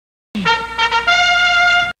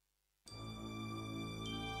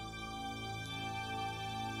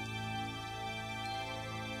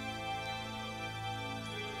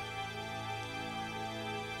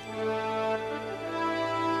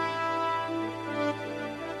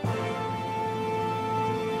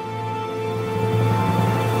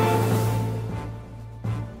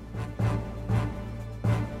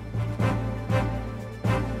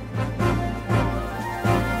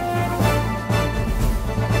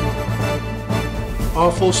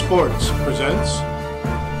AWFL Sports presents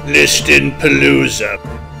Listonpalooza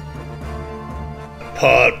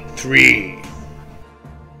Part 3.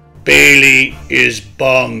 Bailey is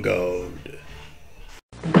bongoed.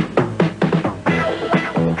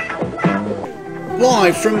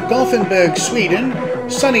 Live from Gothenburg, Sweden,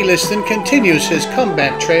 Sonny Liston continues his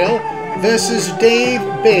comeback trail versus Dave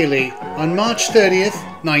Bailey on March 30th,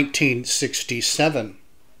 1967.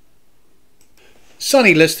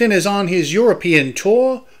 Sonny Liston is on his European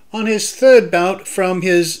tour on his third bout from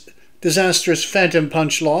his disastrous Phantom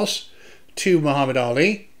Punch loss to Muhammed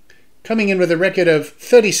Ali, coming in with a record of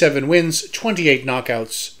 37 wins, 28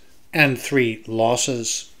 knockouts, and 3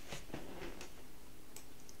 losses.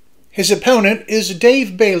 His opponent is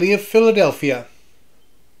Dave Bailey of Philadelphia.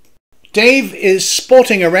 Dave is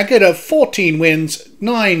sporting a record of 14 wins,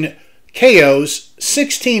 9 KOs,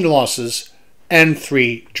 16 losses, and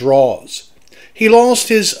 3 draws. He lost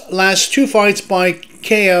his last 2 fights by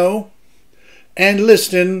KO, and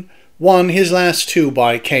Liston won his last 2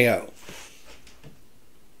 by KO.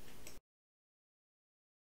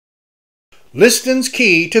 Liston's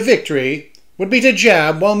key to victory would be to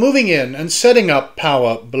jab while moving in and setting up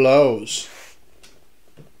power blows.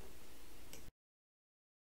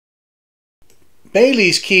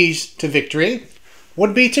 Bailey's keys to victory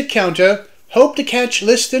would be to counter, hope to catch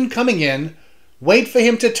Liston coming in, wait for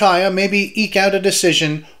him to tire, maybe eke out a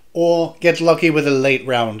decision, or get lucky with a late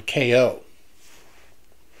round KO.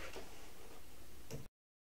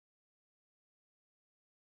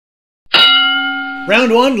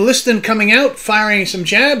 Round 1, Liston coming out, firing some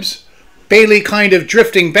jabs. Bailey kind of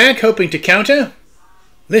drifting back, hoping to counter.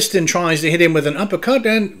 Liston tries to hit him with an uppercut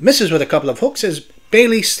and misses with a couple of hooks as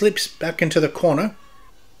Bailey slips back into the corner.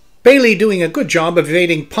 Bailey doing a good job of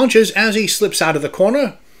evading punches as he slips out of the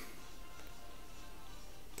corner.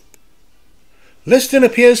 Liston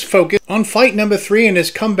appears focused on fight number 3 in his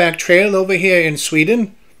comeback trail over here in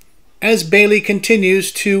Sweden, as Bailey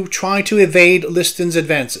continues to try to evade Liston's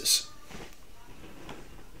advances.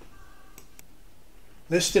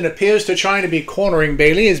 Liston appears to try to be cornering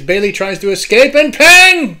Bailey as Bailey tries to escape, and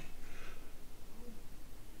pang!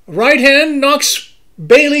 Right hand knocks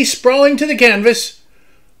Bailey sprawling to the canvas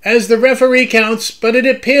as the referee counts, but it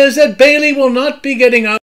appears that Bailey will not be getting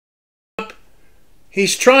up.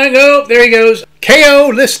 He's trying, oh, there he goes. KO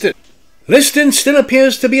Liston. Liston still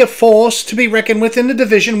appears to be a force to be reckoned with in the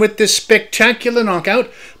division with this spectacular knockout,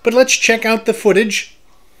 but let's check out the footage.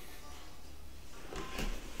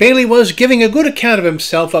 Bailey was giving a good account of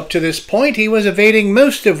himself up to this point. He was evading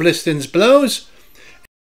most of Liston's blows.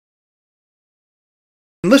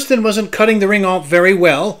 Liston wasn't cutting the ring off very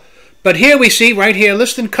well, but here we see, right here,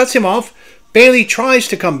 Liston cuts him off. Bailey tries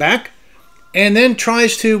to come back, and then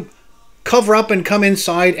tries to cover up and come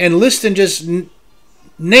inside, and Liston just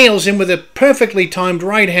nails him with a perfectly timed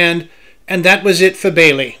right hand, and that was it for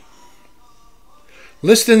Bailey.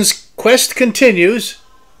 Liston's quest continues.